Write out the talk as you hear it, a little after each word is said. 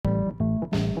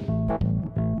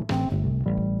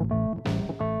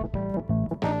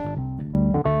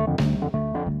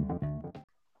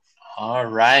All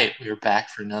right, we're back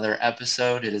for another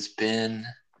episode. It has been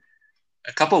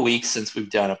a couple weeks since we've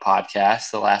done a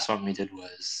podcast. The last one we did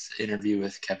was an interview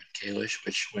with Kevin Kalish,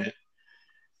 which went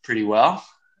pretty well,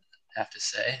 I have to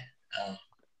say.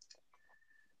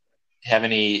 Have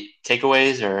any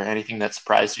takeaways or anything that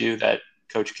surprised you that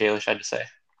Coach Kalish had to say?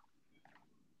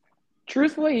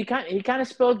 Truthfully, he kind of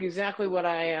spoke exactly what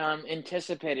I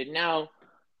anticipated. Now,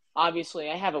 obviously,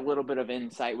 I have a little bit of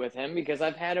insight with him because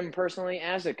I've had him personally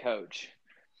as a coach.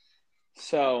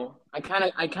 So I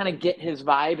kind of get his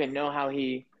vibe and know how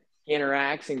he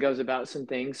interacts and goes about some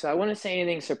things. So I wouldn't say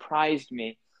anything surprised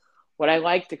me. What I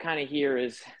like to kind of hear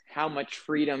is how much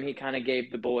freedom he kind of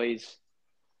gave the boys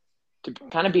to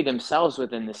kind of be themselves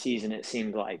within the season. It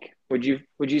seemed like. Would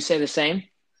you say the same?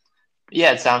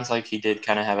 Yeah, it sounds like he did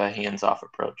kind of have a hands-off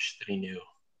approach, that he knew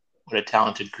what a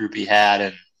talented group he had,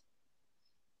 and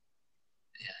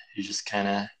yeah, he's just kind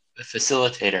of a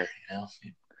facilitator, you know.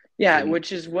 Yeah,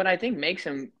 which is what I think makes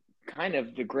him kind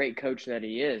of the great coach that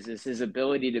he is his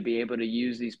ability to be able to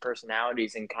use these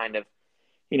personalities and kind of,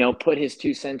 put his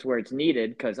 2 cents where it's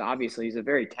needed because obviously he's a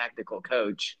very tactical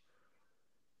coach.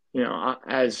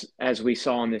 As we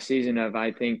saw in the season of,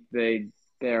 I think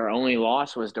their only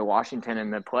loss was to Washington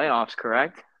in the playoffs,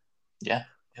 correct? Yeah,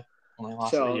 yep. Only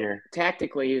loss of the So year.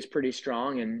 tactically, he was pretty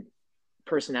strong, and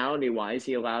personality-wise,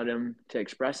 he allowed them to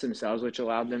express themselves, which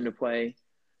allowed them to play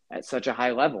at such a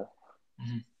high level.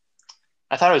 Mm-hmm.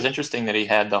 I thought it was interesting that he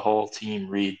had the whole team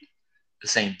read the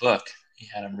same book. He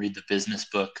had them read the business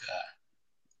book,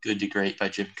 Good to Great by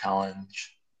Jim Collins.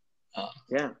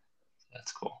 Yeah.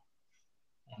 That's cool.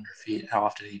 I wonder how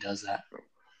often he does that.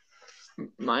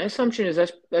 My assumption is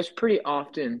that's pretty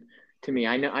often to me.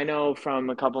 I know from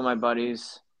a couple of my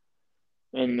buddies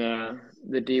in the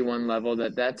D1 level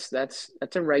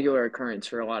that's a regular occurrence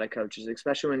for a lot of coaches,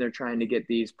 especially when they're trying to get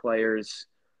these players'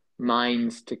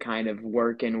 minds to kind of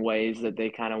work in ways that they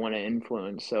kind of want to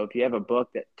influence. So if you have a book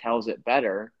that tells it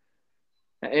better,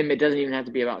 and it doesn't even have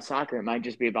to be about soccer, it might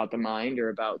just be about the mind or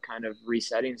about kind of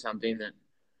resetting something that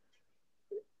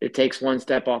it takes one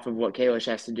step off of what Kalish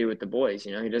has to do with the boys.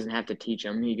 He doesn't have to teach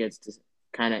them. He gets to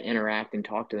kind of interact and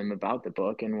talk to them about the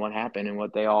book and what happened and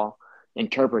what they all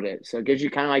interpret it. So it gives you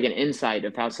kind of like an insight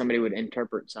of how somebody would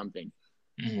interpret something,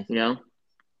 Mm-hmm.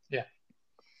 Yeah.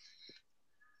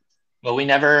 Well, we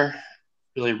never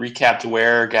really recapped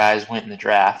where guys went in the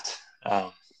draft.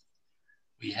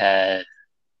 We had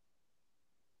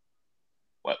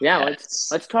let's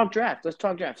talk draft. Let's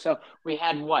talk draft. So we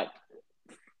had what?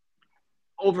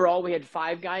 Overall, we had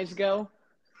 5 guys go.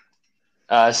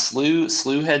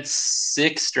 Slew had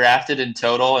 6 drafted in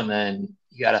total, and then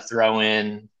you got to throw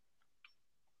in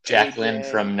Jack Lynn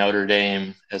from Notre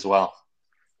Dame as well.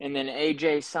 And then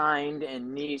AJ signed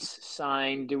and Nice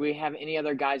signed. Do we have any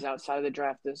other guys outside of the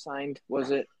draft that signed?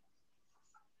 Was it?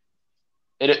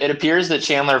 It appears that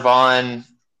Chandler Vaughn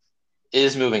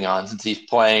is moving on since he's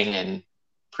playing in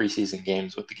preseason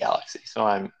games with the Galaxy. So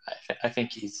I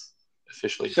think he's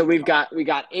officially. So we got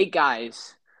 8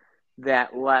 guys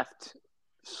that left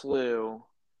SLU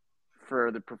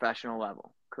for the professional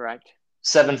level, correct?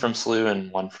 7 from SLU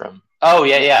and 1 from. Oh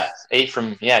yeah. 8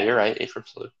 from. Yeah, you're right. 8 from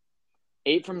SLU.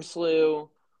 8 from SLU,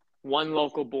 1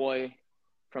 local boy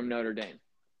from Notre Dame.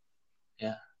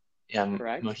 Yeah.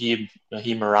 Correct. Mohib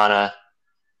Marana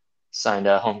signed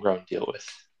a homegrown deal with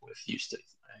Houston.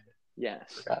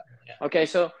 Yes. Yeah. Okay,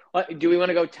 so do we want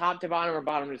to go top to bottom or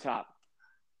bottom to top?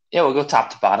 Yeah, we'll go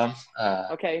top to bottom.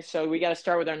 Okay, so we got to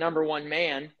start with our number 1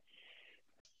 man.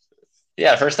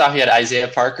 Yeah, first off, we had Isaiah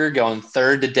Parker going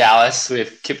 3rd to Dallas. We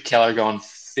have Kip Keller going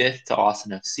 5th to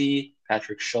Austin FC.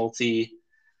 Patrick Schulte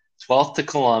 12th to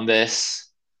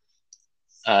Columbus.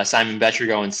 Simon Betcher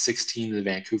going 16 to the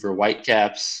Vancouver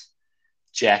Whitecaps.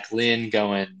 Jack Lynn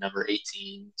going number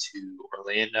 18 to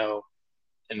Orlando.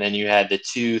 And then you had the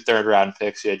 2 third-round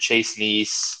picks. You had Chase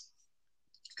Neese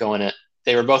going at –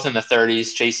 they were both in the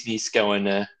 30s. Chase Neese going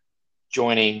to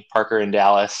joining Parker in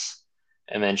Dallas.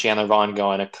 And then Chandler Vaughn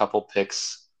going a couple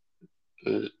picks.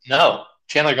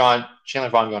 Chandler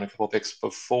Vaughn going a couple picks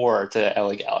before to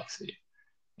LA Galaxy.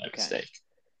 My mistake.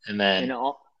 And then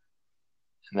all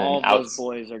of those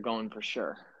boys are going for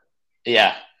sure.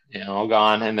 Yeah, all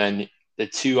gone. And then the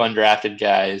 2 undrafted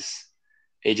guys,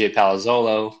 AJ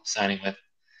Palazzolo signing with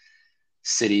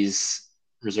City's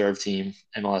reserve team,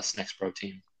 MLS Next Pro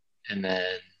team, and then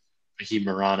Mohib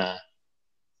Marana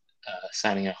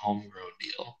signing a homegrown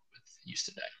deal with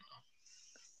Houston Dynamo.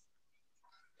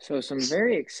 So some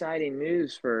very exciting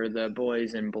news for the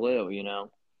boys in blue,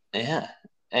 Yeah.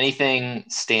 Anything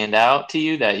stand out to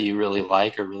you that you really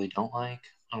like or really don't like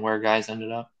on where guys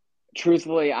ended up?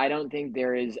 Truthfully, I don't think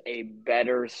there is a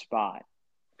better spot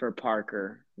for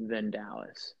Parker than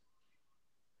Dallas.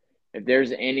 If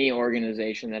there's any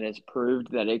organization that has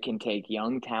proved that it can take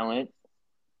young talent,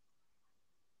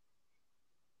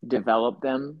 develop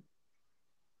them,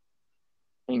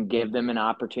 and give them an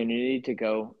opportunity to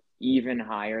go even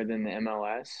higher than the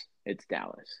MLS, it's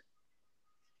Dallas.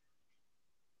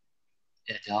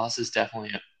 Yeah, Dallas is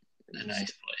definitely a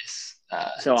nice place.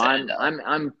 So to end up.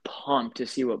 I'm pumped to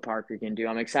see what Parker can do.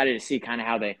 I'm excited to see kind of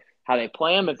how they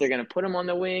play him. If they're going to put him on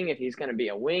the wing, if he's going to be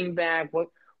a wing back,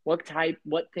 what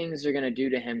things they're going to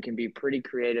do to him can be pretty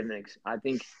creative. And I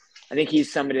think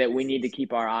he's somebody that we need to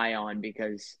keep our eye on,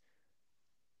 because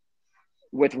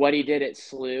with what he did at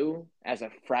SLU as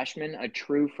a freshman, a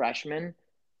true freshman,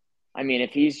 I mean,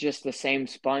 if he's just the same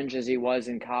sponge as he was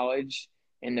in college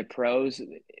in the pros,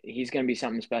 he's going to be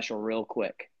something special real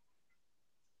quick.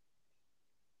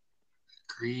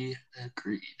 Agreed.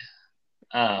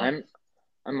 I'm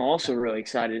also really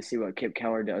excited to see what Kip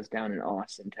Keller does down in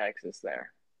Austin, Texas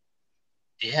there.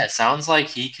 Yeah, it sounds like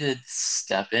he could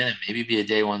step in and maybe be a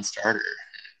day one starter.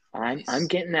 I'm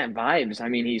getting that vibes. I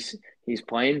mean, he's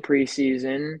playing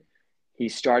preseason. He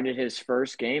started his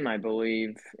first game, I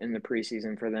believe, in the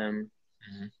preseason for them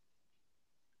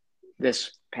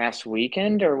this past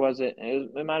weekend, or was it?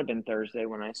 It might have been Thursday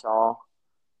when I saw.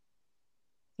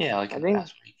 Yeah, like in the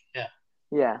past week. Yeah.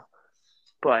 Yeah,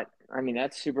 but I mean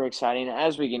that's super exciting.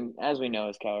 As we know,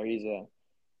 as Keller,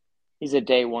 he's a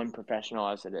day one professional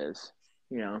as it is.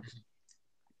 You know,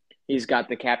 he's got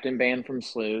the captain band from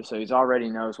SLU, so he's already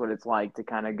knows what it's like to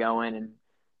kind of go in and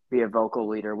be a vocal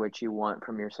leader, which you want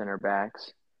from your center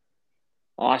backs.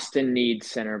 Austin needs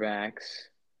center backs,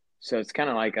 so it's kind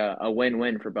of like a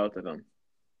win-win for both of them.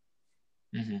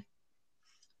 Mm-hmm.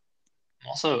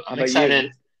 Also, I'm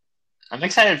excited. I'm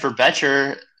excited for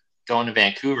Betcher going to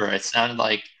Vancouver. It sounded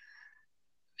like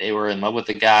they were in love with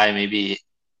the guy, maybe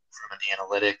from an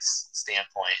analytics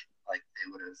standpoint. Like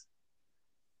they would have,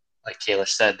 like Kalish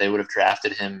said, they would have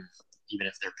drafted him even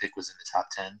if their pick was in the top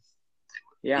 10.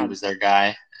 He was their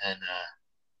guy. And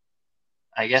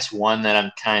I guess one that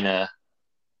I'm kind of,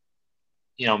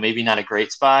 maybe not a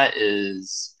great spot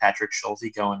is Patrick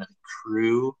Schulte going to the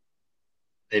Crew.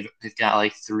 They've got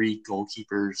like 3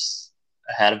 goalkeepers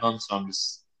ahead of them, so I'm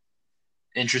just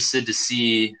interested to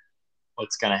see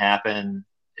what's going to happen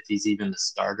if he's even the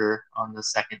starter on the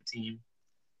second team.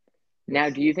 Now,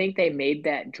 do you think they made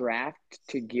that draft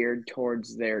to geared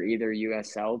towards their either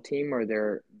USL team or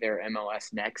their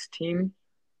MLS Next team?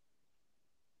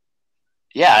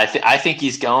 Yeah, I think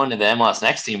he's going to the MLS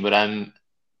Next team, but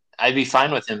I'd be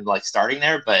fine with him like starting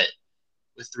there. But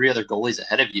with 3 other goalies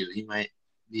ahead of you, he might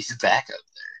be the backup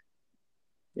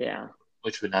there. Yeah,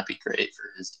 which would not be great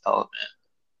for his development.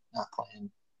 Not playing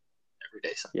every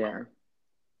day somewhere.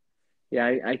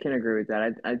 Yeah, I can agree with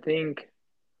that. I think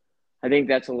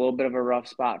that's a little bit of a rough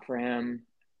spot for him.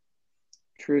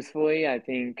 Truthfully, I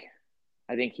think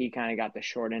he kind of got the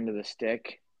short end of the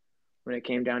stick when it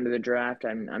came down to the draft.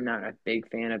 I'm not a big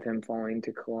fan of him falling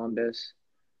to Columbus.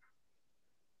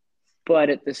 But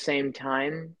at the same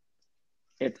time,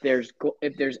 if there's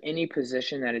any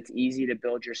position that it's easy to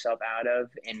build yourself out of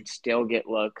and still get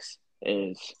looks,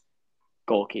 is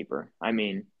goalkeeper. I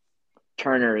mean,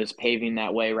 Turner is paving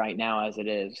that way right now as it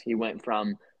is. He went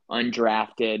from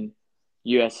undrafted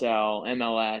USL,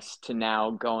 MLS to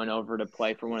now going over to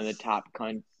play for one of the top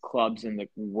clubs in the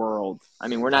world. I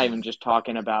mean, we're not even just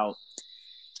talking about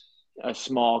a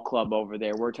small club over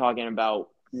there. We're talking about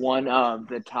one of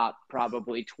the top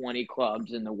probably 20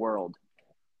 clubs in the world,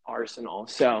 Arsenal.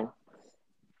 So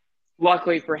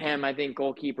luckily for him, I think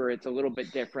goalkeeper, it's a little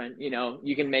bit different.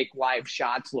 You can make live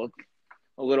shots look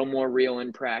a little more real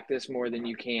in practice more than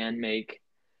you can make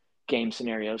game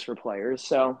scenarios for players.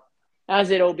 So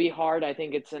as it'll be hard, I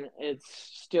think it's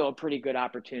still a pretty good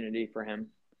opportunity for him.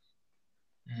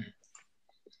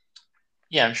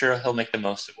 Yeah, I'm sure he'll make the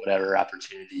most of whatever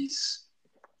opportunities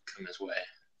come his way.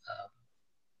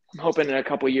 I'm hoping in a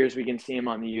couple of years we can see him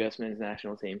on the U.S. men's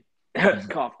national team.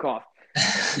 Cough, cough.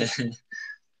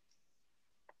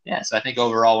 Yeah, so I think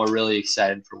overall we're really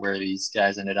excited for where these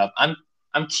guys ended up.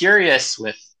 I'm curious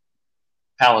with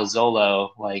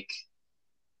Palazzolo, like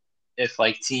if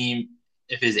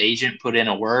his agent put in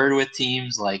a word with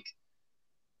teams, like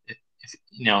if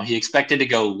he expected to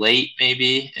go late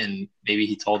maybe, and maybe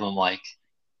he told them like,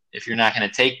 if you're not going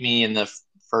to take me in the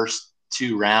first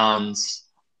 2 rounds,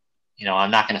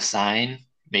 I'm not going to sign.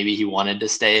 Maybe he wanted to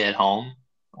stay at home.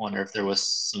 I wonder if there was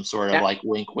some sort of like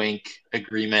wink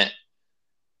agreement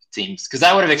teams, because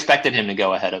I would have expected him to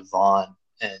go ahead of Vaughn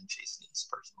and Chase Neese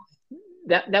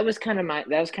personally. That was kind of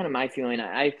my feeling.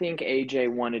 I think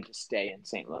AJ wanted to stay in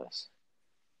St. Louis.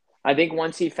 I think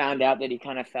once he found out that he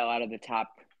kind of fell out of the top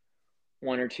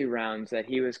one or two rounds, that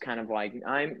he was kind of like,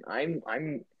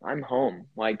 I'm home.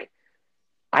 Like,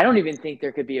 I don't even think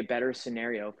there could be a better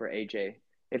scenario for AJ.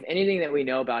 If anything that we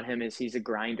know about him is he's a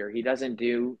grinder. He doesn't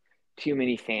do too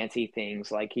many fancy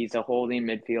things. Like he's a holding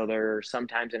midfielder,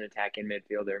 sometimes an attacking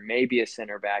midfielder, maybe a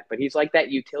center back, but he's like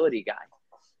that utility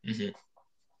guy. Mm-hmm.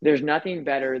 There's nothing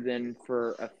better than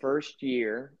for a first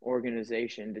year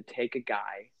organization to take a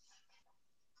guy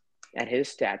at his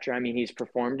stature. I mean, he's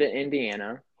performed at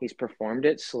Indiana, he's performed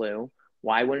at SLU.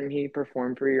 Why wouldn't he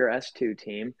perform for your S2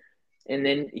 team? And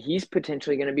then he's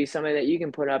potentially going to be somebody that you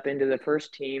can put up into the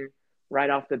first team right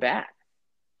off the bat.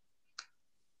 I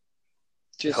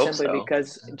Just hope simply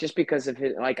so. because of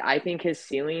his, like, I think his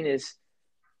ceiling is,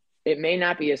 it may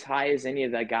not be as high as any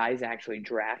of the guys actually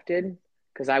drafted,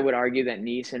 because I would argue that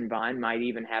Neese and Vaughn might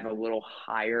even have a little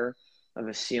higher of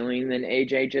a ceiling than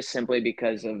AJ, just simply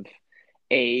because of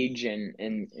age and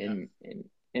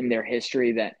their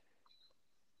history. That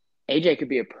AJ could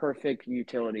be a perfect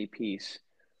utility piece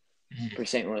Mhm. for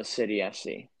St. Louis City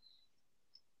FC.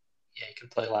 Yeah, he can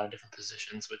play a lot of different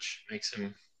positions, which makes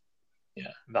him,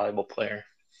 a valuable player.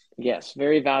 Yes,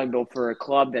 very valuable for a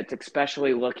club that's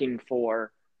especially looking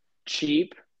for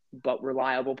cheap but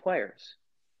reliable players.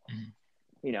 Mhm.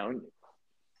 You know,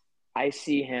 I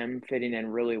see him fitting in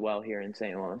really well here in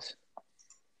St. Louis.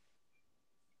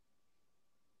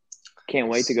 Can't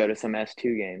wait to go to some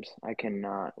S2 games. I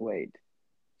cannot wait.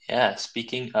 Yeah,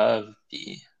 speaking of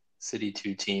the City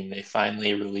 2 team, they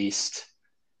finally released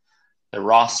the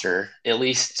roster, at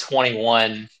least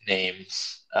 21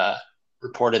 names.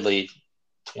 Reportedly,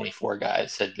 24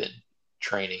 guys had been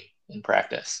training in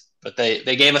practice, but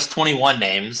they gave us 21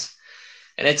 names,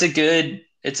 and it's a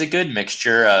good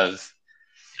mixture of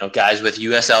guys with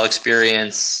USL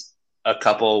experience, a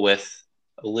couple with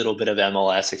a little bit of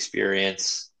MLS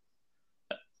experience,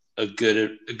 a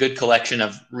good collection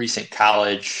of recent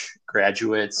college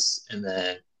graduates, and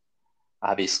then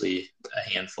obviously a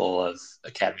handful of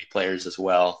academy players as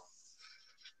well.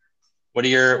 What are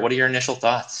your initial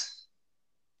thoughts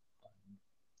on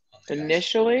the guys?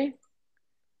 Initially,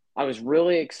 I was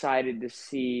really excited to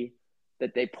see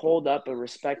that they pulled up a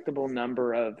respectable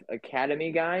number of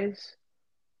academy guys,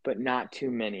 but not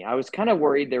too many. I was kind of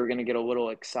worried they were going to get a little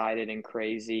excited and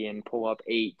crazy and pull up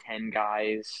 8, 10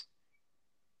 guys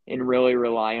and really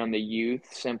rely on the youth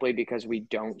simply because we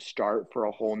don't start for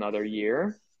a whole nother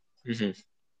year. Mm-hmm.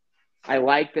 I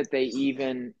like that they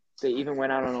even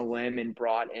went out on a limb and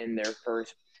brought in their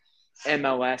first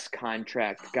MLS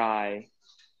contract guy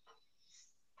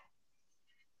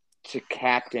to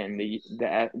captain the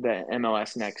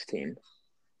MLS Next team.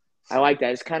 I like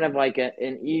that. It's kind of like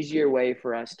an easier way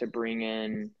for us to bring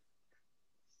in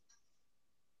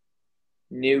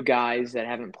new guys that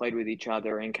haven't played with each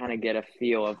other and kind of get a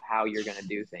feel of how you're going to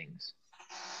do things.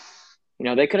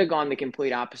 They could have gone the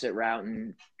complete opposite route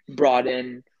and brought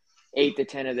in 8 to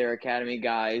 10 of their academy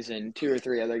guys and 2 or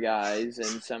 3 other guys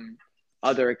and some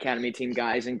other academy team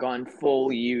guys and gone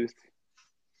full youth.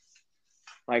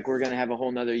 Like, we're going to have a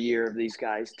whole nother year of these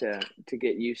guys to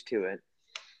get used to it.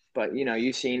 But,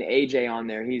 you've seen AJ on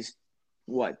there. He's,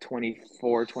 what,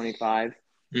 24, 25?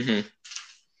 Mm-hmm.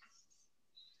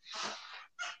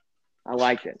 I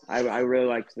liked it. I really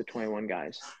liked the 21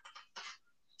 guys.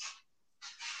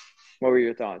 What were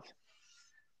your thoughts?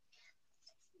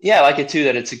 Yeah, I like it too.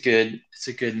 That it's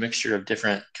a good mixture of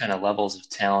different kind of levels of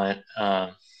talent.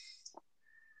 I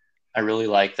really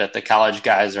like that the college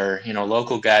guys are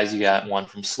local guys. You got one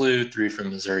from SLU, 3 from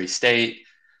Missouri State,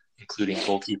 including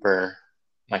goalkeeper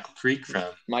Michael Creek from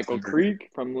Michael Limburg Creek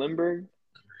from Limburg.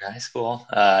 High School.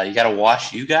 You got a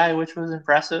Wash U guy, which was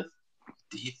impressive.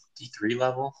 D3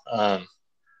 level. I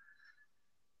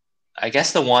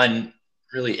guess the one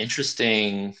really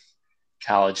interesting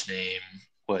college name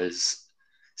was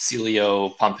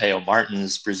Celio Pompeo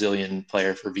Martins, Brazilian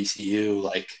player for VCU.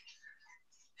 Like,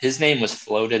 his name was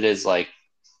floated as like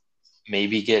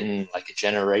maybe getting like a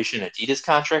generation Adidas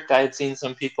contract. I had seen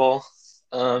some people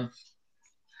had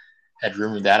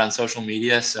rumored that on social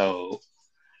media. So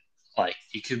like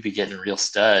you could be getting a real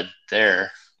stud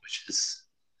there,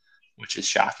 which is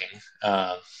shocking.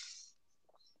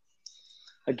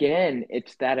 Again,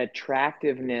 it's that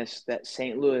attractiveness that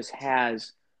St. Louis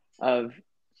has of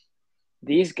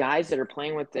these guys that are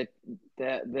playing with the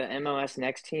MLS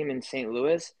Next team in St.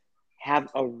 Louis have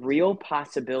a real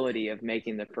possibility of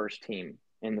making the first team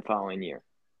in the following year.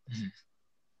 Mm-hmm.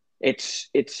 It's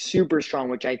super strong,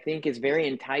 which I think is very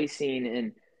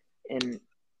enticing and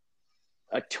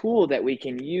a tool that we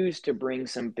can use to bring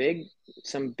some big,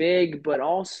 but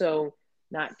also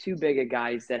not too big of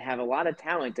guys that have a lot of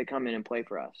talent to come in and play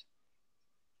for us.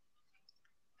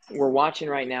 we're watching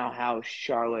right now how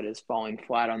Charlotte is falling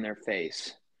flat on their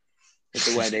face with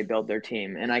the way they built their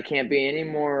team. And I can't be any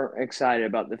more excited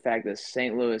about the fact that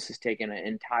St. Louis has taken an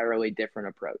entirely different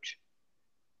approach.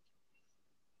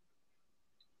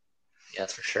 Yeah,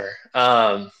 that's for sure.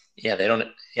 Yeah, they don't.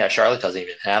 Yeah, Charlotte doesn't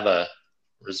even have a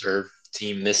reserve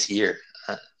team this year.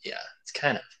 Yeah, it's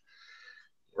kind of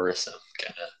worrisome,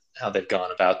 kind of how they've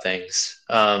gone about things.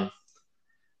 I'm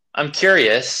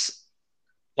curious.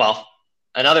 Well,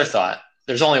 another thought.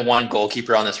 There's only one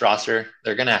goalkeeper on this roster.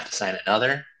 They're gonna have to sign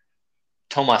another.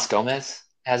 Tomas Gomez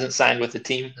hasn't signed with the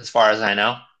team, as far as I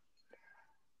know.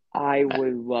 I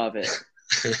would love it.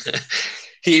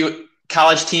 He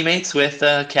college teammates with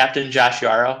Captain Josh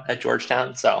Yarrow at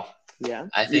Georgetown, so Yeah,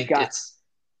 I think it's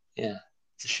a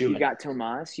shoe. You got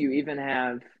Tomas. You even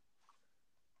have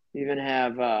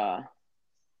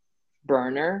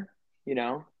Burner. You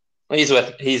know, Well,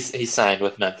 he's signed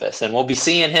with Memphis, and we'll be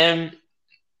seeing him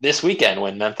this weekend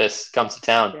when Memphis comes to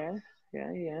town.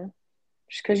 Yeah.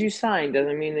 Just because you signed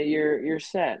doesn't mean that you're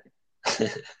set.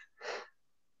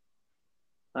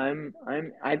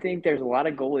 I think there's a lot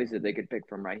of goalies that they could pick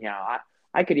from right now.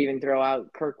 I could even throw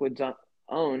out Kirkwood's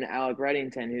own Alec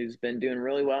Reddington, who's been doing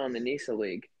really well in the NISA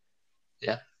League.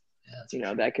 Yeah,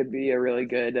 sure. That could be a really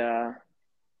good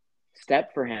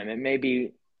step for him. It may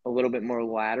be a little bit more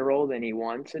lateral than he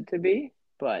wants it to be,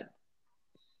 but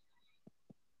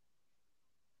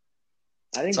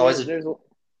I think there's a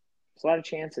lot of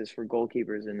chances for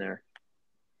goalkeepers in there.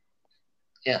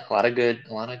 Yeah, a lot of good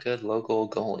local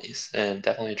goalies, and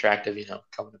definitely attractive.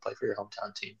 Coming to play for your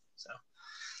hometown team. So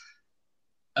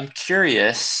I'm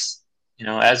curious.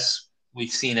 As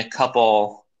we've seen a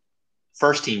couple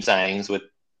first team signings with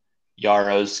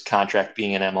Yarrow's contract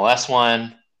being an MLS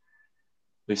one.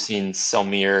 We've seen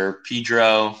Selmir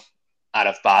Pedro out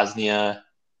of Bosnia.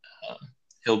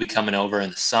 He'll be coming over in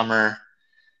the summer.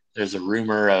 There's a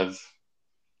rumor of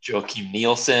Joachim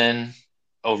Nielsen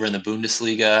over in the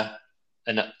Bundesliga.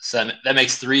 And so that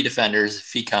makes 3 defenders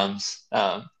if he comes.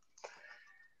 What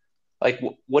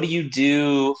do you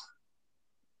do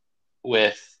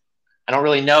with – I don't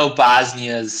really know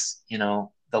Bosnia's,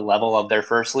 the level of their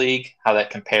first league, how that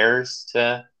compares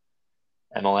to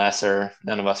MLS, or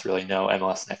none of us really know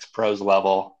MLS Next Pro's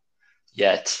level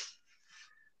yet.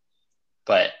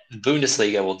 But the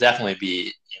Bundesliga will definitely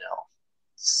be,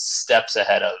 steps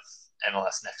ahead of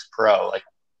MLS Next Pro.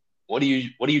 What do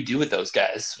you do with those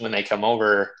guys when they come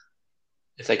over?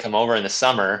 If they come over in the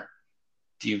summer,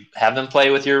 do you have them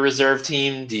play with your reserve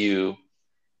team? Do you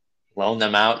loan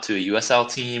them out to a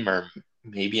USL team or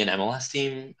maybe an MLS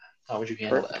team? How would you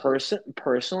handle that?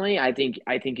 Personally, I think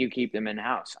you keep them in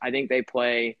house. I think they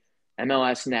play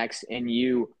MLS Next, and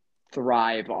you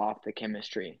thrive off the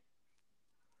chemistry.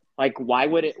 Why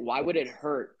would it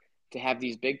hurt to have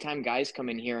these big time guys come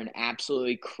in here and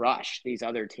absolutely crush these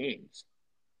other teams?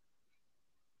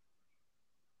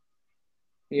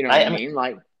 You know what I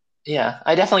mean? Yeah,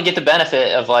 I definitely get the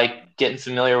benefit of getting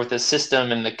familiar with the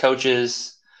system and the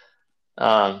coaches.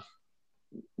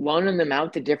 Loaning them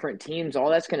out to different teams, all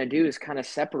that's going to do is kind of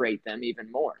separate them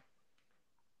even more.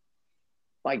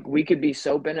 We could be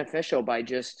so beneficial by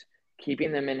just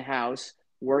keeping them in house,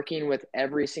 working with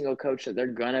every single coach that they're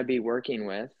going to be working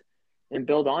with, and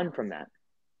build on from that.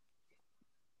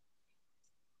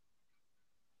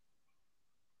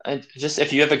 Just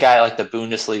if you have a guy like the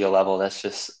Bundesliga level, that's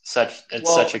just such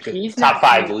a good top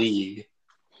 5 league.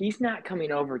 He's not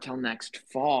coming over till next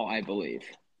fall, I believe.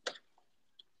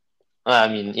 I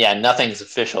mean, yeah, nothing's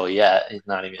official yet. He's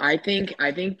not even. I think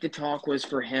the talk was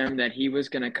for him that he was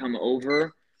going to come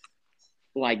over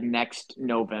next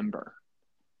November,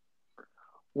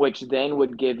 which then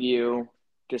would give you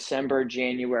December,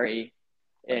 January,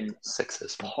 and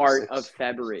part of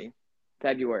February.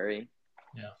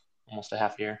 Yeah, almost a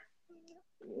half year.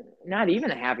 Not even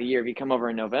a half a year if you come over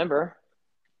in November.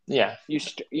 Yeah.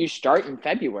 You start in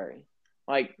February.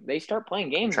 They start playing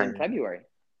games in February.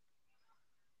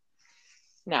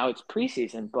 Now it's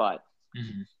preseason, but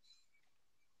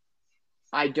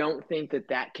I don't think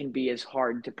that can be as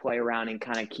hard to play around and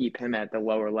kind of keep him at the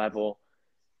lower level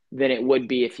than it would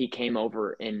be if he came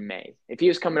over in May. If he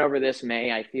was coming over this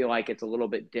May, I feel like it's a little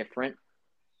bit different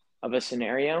of a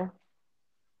scenario.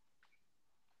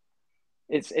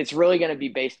 It's really going to be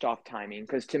based off timing,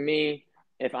 because to me,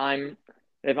 if I'm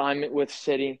with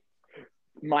City,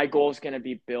 my goal is going to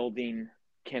be building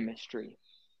chemistry.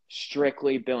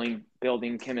 Strictly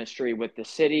building chemistry with the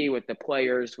city, with the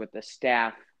players, with the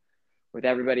staff, with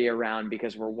everybody around,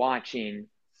 because we're watching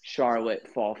Charlotte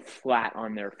fall flat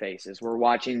on their faces. We're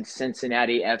watching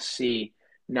Cincinnati FC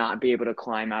not be able to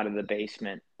climb out of the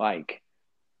basement.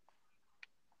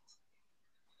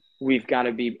 we've got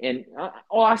to be in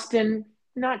Austin.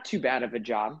 Not too bad of a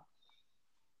job,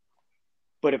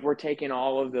 but if we're taking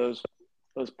all of those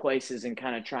places and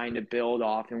kind of trying to build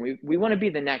off, and we want to be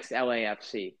the next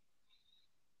LAFC,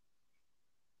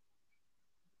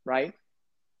 right?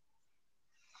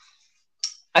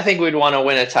 I think we'd want to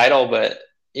win a title, but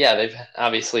yeah, they've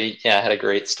obviously had a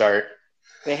great start.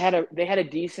 They had a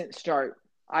decent start.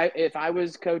 If I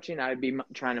was coaching, I'd be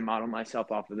trying to model myself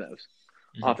off of those,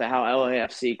 off of how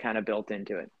LAFC kind of built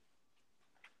into it.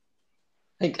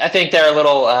 I think they're a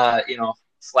little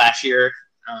flashier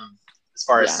as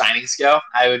far as signings go.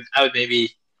 I would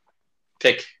maybe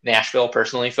pick Nashville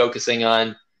personally, focusing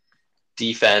on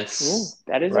defense. Ooh,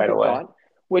 that is right a good away. Thought.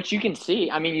 Which you can see.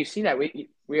 I mean, you see that we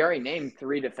already named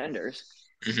 3 defenders.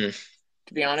 Mm-hmm.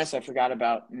 To be honest, I forgot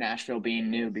about Nashville being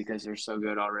new because they're so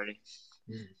good already.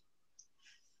 Mm-hmm.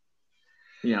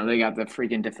 You know, they got the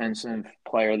freaking defensive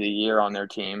player of the year on their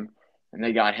team, and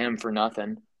they got him for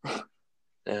nothing.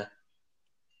 Yeah.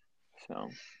 So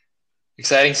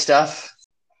exciting stuff.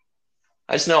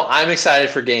 I just know I'm excited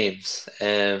for games.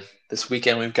 And this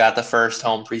weekend we've got the first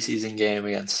home preseason game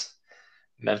against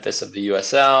Memphis of the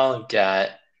USL. We've got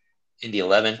Indy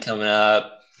 11 coming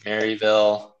up,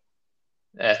 Maryville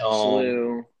at home,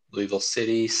 SLU. Louisville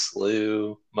City,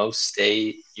 SLU, Mo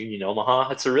State, Union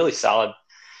Omaha. It's a really solid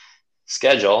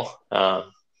schedule. I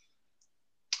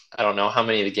don't know how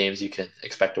many of the games you can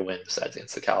expect to win besides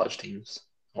against the college teams.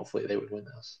 Hopefully they would win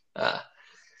those.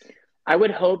 I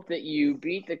would hope that you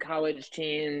beat the college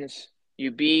teams, you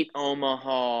beat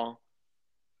Omaha,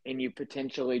 and you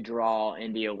potentially draw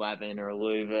Indy 11 or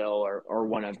Louisville or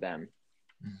one of them.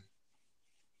 Mm-hmm.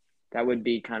 That would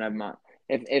be kind of my –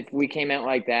 if we came out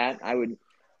like that, I would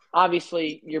 –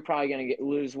 obviously, you're probably going to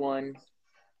lose one.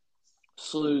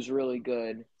 SLU's really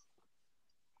good.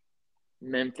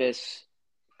 Memphis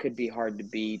could be hard to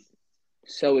beat.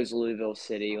 So is Louisville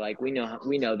City. Like, we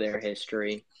know their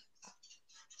history.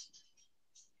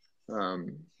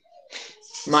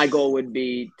 My goal would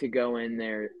be to go in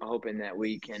there hoping that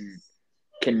we can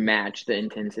match the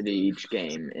intensity each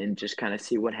game and just kind of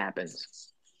see what happens.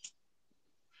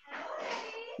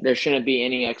 There shouldn't be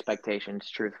any expectations,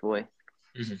 truthfully,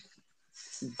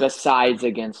 besides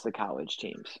against the college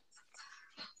teams.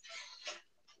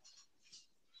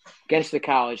 Against the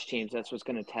college teams, that's what's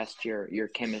going to test your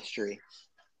chemistry.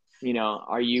 You know,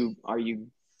 are you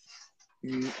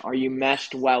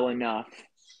meshed well enough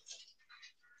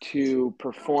to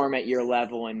perform at your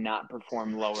level and not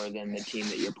perform lower than the team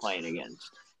that you're playing against?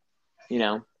 You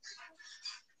know?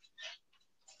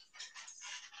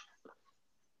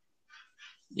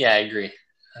 Yeah, I agree.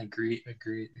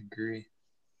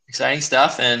 Exciting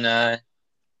stuff. And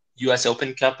U.S.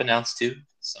 Open Cup announced too,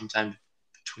 sometime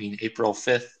between April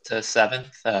 5th to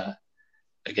 7th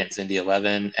against Indy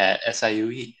 11 at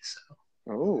SIUE. So.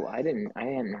 Oh, I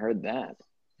hadn't heard that.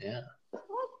 Yeah.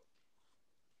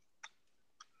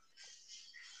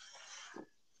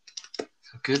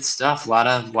 Good stuff. A lot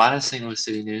of St. Louis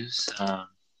City news. I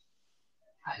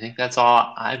think that's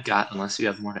all I've got, unless you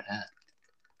have more to add.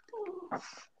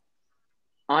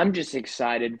 I'm just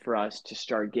excited for us to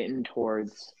start getting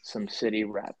towards some city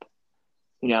rep.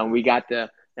 You know, we got the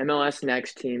MLS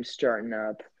Next team starting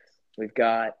up. We've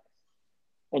got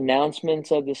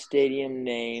announcements of the stadium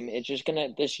name. It's just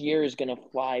this year is gonna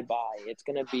fly by. It's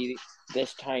gonna be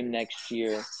this time next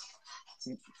year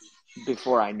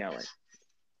before I know it,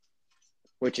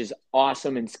 which is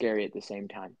awesome and scary at the same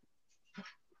time.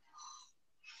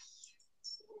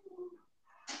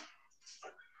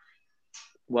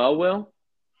 Well, Will,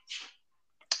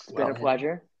 it's been a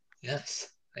pleasure. Yes.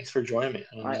 Thanks for joining me.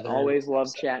 I always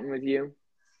love chatting with you.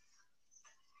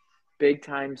 Big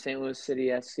time St. Louis City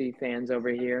SC fans over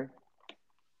here.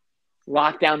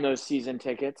 Lock down those season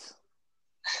tickets.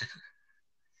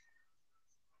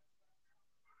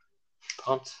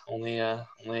 Pumped. Only a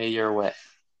year away.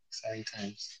 Exciting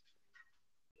times.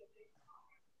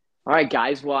 All right,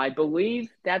 guys. Well, I believe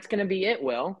that's going to be it,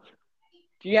 Will.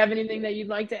 Do you have anything that you'd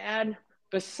like to add?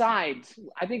 Besides,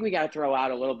 I think we got to throw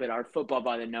out a little bit our Football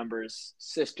by the Numbers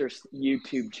sister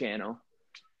YouTube channel.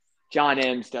 John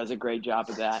Ems does a great job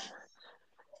of that.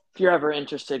 If you're ever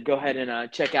interested, go ahead and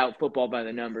check out Football by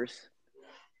the Numbers.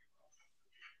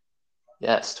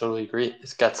 Yes, totally agree.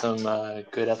 It's got some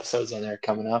good episodes on there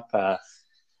coming up. Got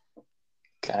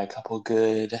a couple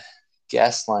good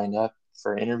guests lined up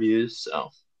for interviews. So,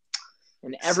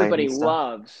 and everybody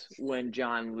loves when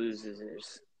John loses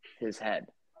his head.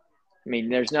 I mean,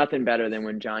 there's nothing better than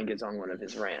when John gets on one of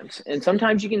his rants. And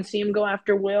sometimes you can see him go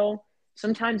after Will.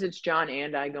 Sometimes it's John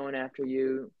and I going after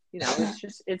you. You know,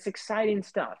 it's exciting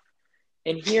stuff.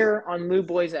 And here on Lou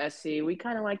Boys SC, we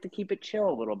kind of like to keep it chill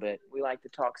a little bit. We like to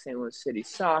talk St. Louis City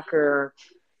soccer,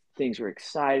 things we're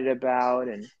excited about,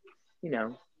 and,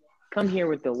 come here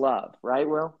with the love, right,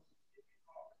 Will?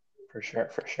 For sure,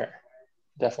 for sure.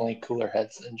 Definitely cooler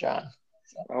heads than John.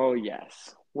 So. Oh,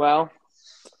 yes. Well,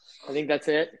 I think that's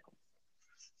it.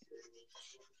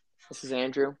 This is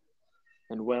Andrew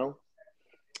and Will,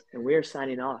 and we are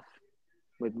signing off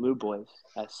with Lou Boys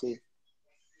SC.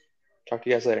 Talk to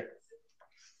you guys later.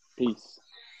 Peace.